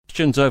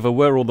Questions over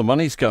where all the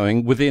money's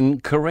going within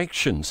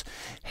corrections.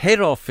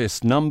 Head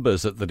office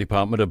numbers at the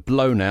department are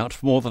blown out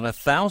for more than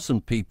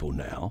 1,000 people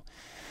now.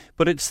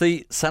 But it's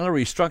the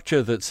salary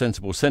structure that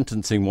Sensible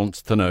Sentencing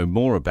wants to know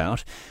more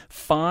about.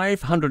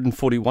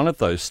 541 of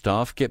those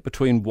staff get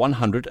between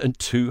 $100,000 and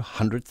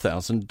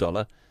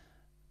 $200,000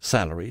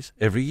 salaries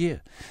every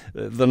year.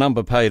 The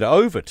number paid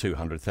over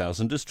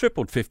 $200,000 has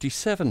tripled,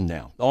 57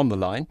 now. On the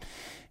line,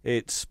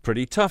 it's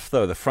pretty tough,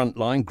 though. The front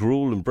line,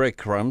 gruel and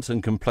breadcrumbs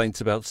and complaints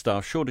about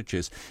staff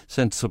shortages.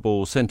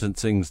 Sensible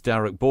Sentencing's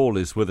Derek Ball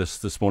is with us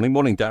this morning.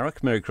 Morning,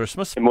 Derek. Merry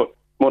Christmas.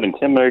 Morning,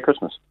 Tim. Merry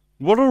Christmas.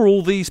 What are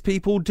all these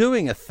people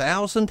doing?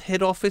 1,000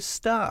 head office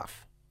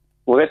staff?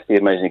 Well, that's the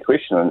amazing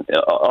question. And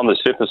on the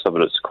surface of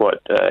it, it's quite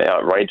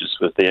outrageous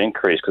with the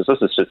increase, because this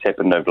has just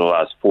happened over the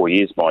last 4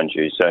 years, mind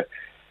you. So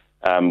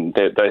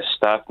those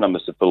staff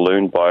numbers have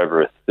ballooned by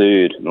over a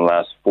third in the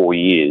last 4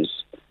 years.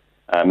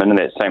 And in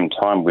that same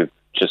time, we've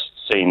just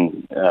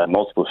seen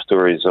multiple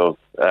stories of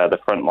the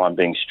front line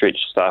being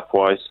stretched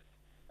staff-wise,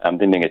 them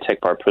being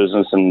attacked by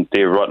prisoners, and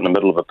they're right in the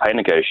middle of a pay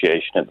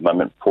negotiation at the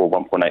moment for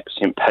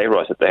 1.8% pay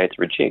rise that they had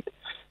to reject.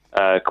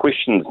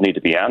 Questions need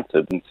to be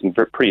answered, and some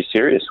pretty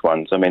serious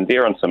ones. I mean,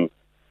 they're on some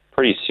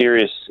pretty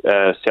serious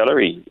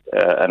salary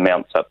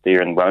amounts up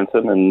there in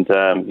Wellington, and,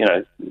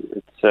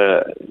 it's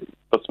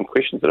got some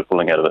questions that are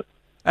falling out of it.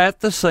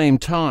 At the same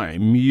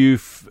time,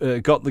 you've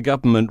got the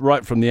government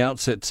right from the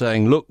outset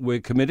saying, look, we're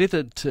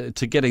committed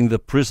to getting the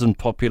prison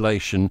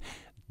population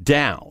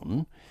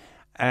down.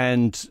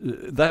 And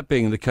that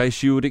being the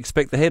case, you would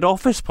expect the head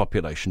office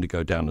population to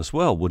go down as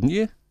well, wouldn't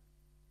you?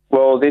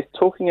 Well, they're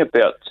talking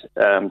about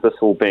this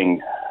all being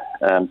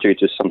due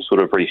to some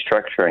sort of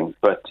restructuring.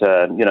 But,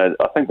 I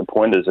think the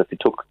point is, if you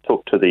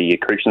talk to the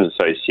Corrections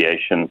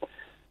Association,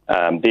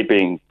 they're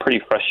being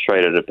pretty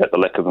frustrated about the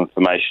lack of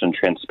information and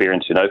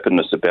transparency and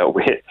openness about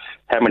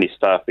how many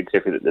staff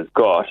exactly that they've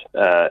got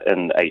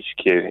in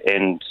HQ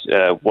and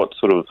what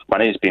sort of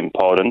money is being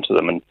piled into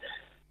them. And,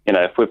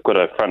 if we've got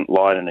a front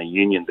line and a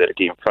union that are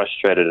getting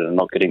frustrated and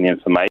not getting the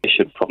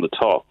information from the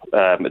top,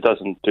 it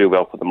doesn't do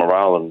well for the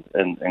morale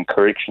and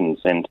corrections.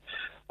 And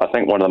I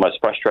think one of the most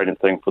frustrating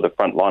things for the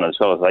front line as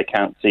well is they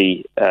can't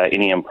see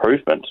any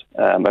improvement.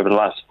 Over the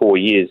last 4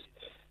 years,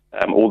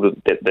 all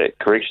that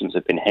corrections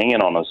have been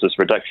hanging on is this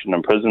reduction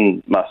in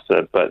prison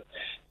muster, but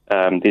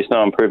there's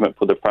no improvement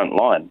for the front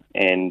line.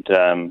 And,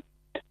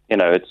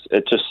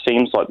 it just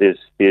seems like there's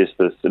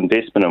this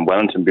investment in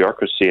Wellington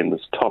bureaucracy and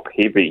this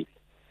top-heavy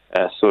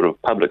sort of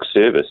public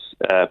service,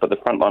 but the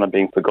front line are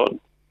being forgotten.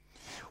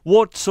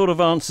 What sort of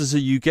answers are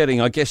you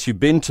getting? I guess you've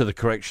been to the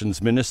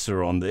Corrections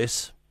Minister on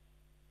this.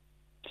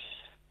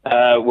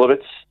 Well,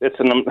 it's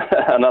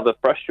another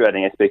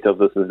frustrating aspect of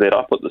this is that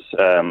I put this...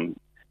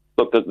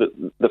 Look,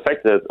 the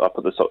fact that I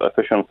put this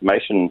official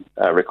information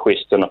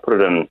request and I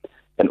put it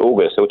in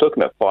August, so we're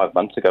talking about 5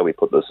 months ago we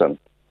put this in,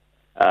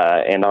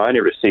 and I only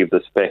received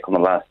this back on the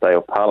last day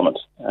of Parliament,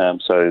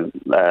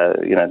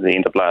 the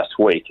end of last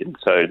week, and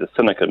so the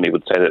cynic in me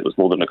would say that was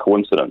more than a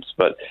coincidence,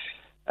 but,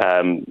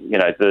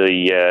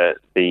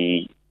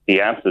 the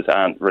answers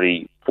aren't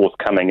really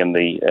forthcoming in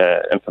the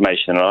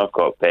information that I've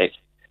got back,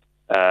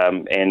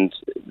 and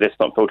that's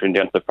not filtering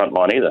down to the front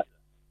line either.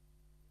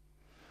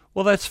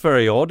 Well, that's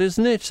very odd,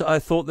 isn't it? I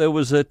thought there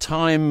was a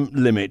time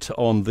limit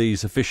on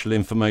these official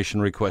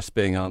information requests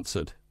being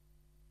answered.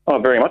 Oh,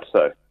 very much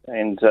so.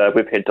 And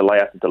we've had delay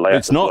after delay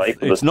after delay.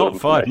 It's not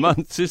 5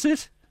 months, is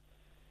it?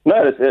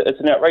 No,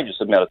 it's an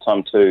outrageous amount of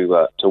time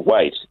to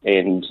wait.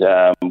 And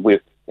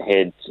we've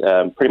had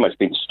pretty much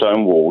been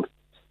stonewalled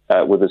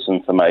with this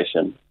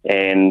information.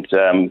 And,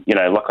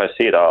 like I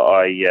said,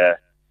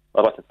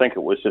 I'd like to think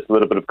it was just a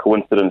little bit of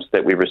coincidence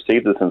that we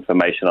received this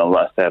information on the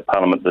last day of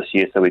Parliament this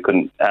year, so we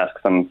couldn't ask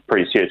some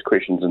pretty serious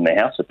questions in the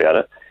House about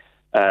it.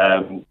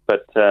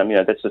 But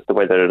that's just the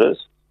way that it is.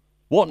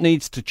 What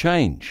needs to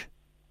change?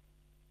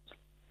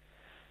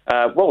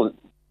 Well,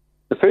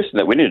 the first thing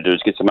that we need to do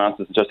is get some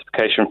answers and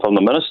justification from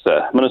the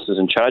Minister. The Minister's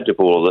in charge of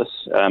all of this.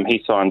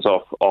 He signs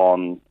off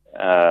on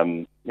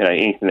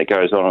anything that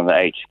goes on in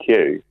the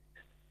HQ.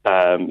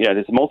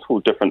 There's multiple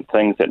different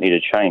things that need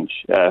to change.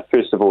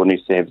 First of all, it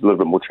needs to have a little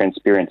bit more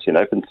transparency and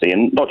openness,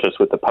 and not just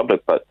with the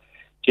public, but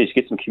just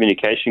get some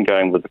communication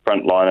going with the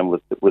front line and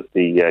with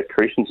the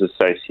Corrections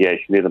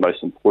Association. They're the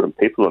most important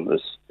people in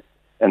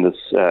this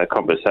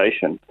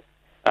conversation,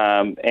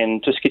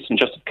 and just get some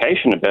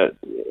justification about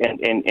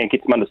and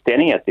get some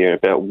understanding out there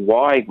about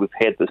why we've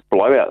had this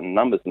blowout in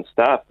numbers and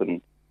staff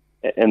and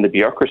the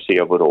bureaucracy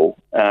of it all.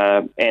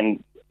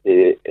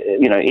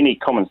 Any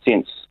common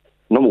sense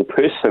normal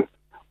person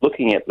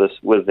looking at this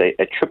with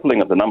a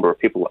tripling of the number of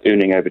people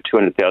earning over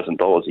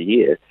 $200,000 a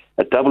year,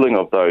 a doubling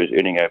of those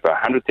earning over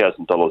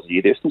 $100,000 a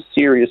year, there's some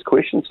serious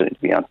questions that need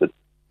to be answered.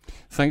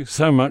 Thanks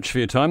so much for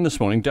your time this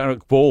morning.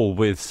 Derek Ball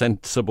with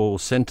Sensible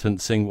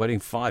Sentencing, waiting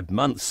 5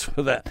 months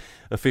for that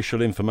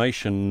official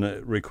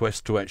information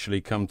request to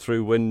actually come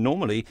through, when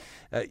normally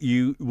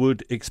you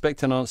would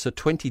expect an answer.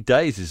 20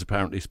 days is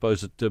apparently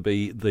supposed to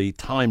be the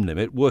time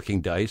limit,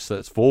 working days, so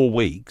that's 4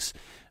 weeks,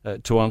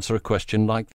 to answer a question like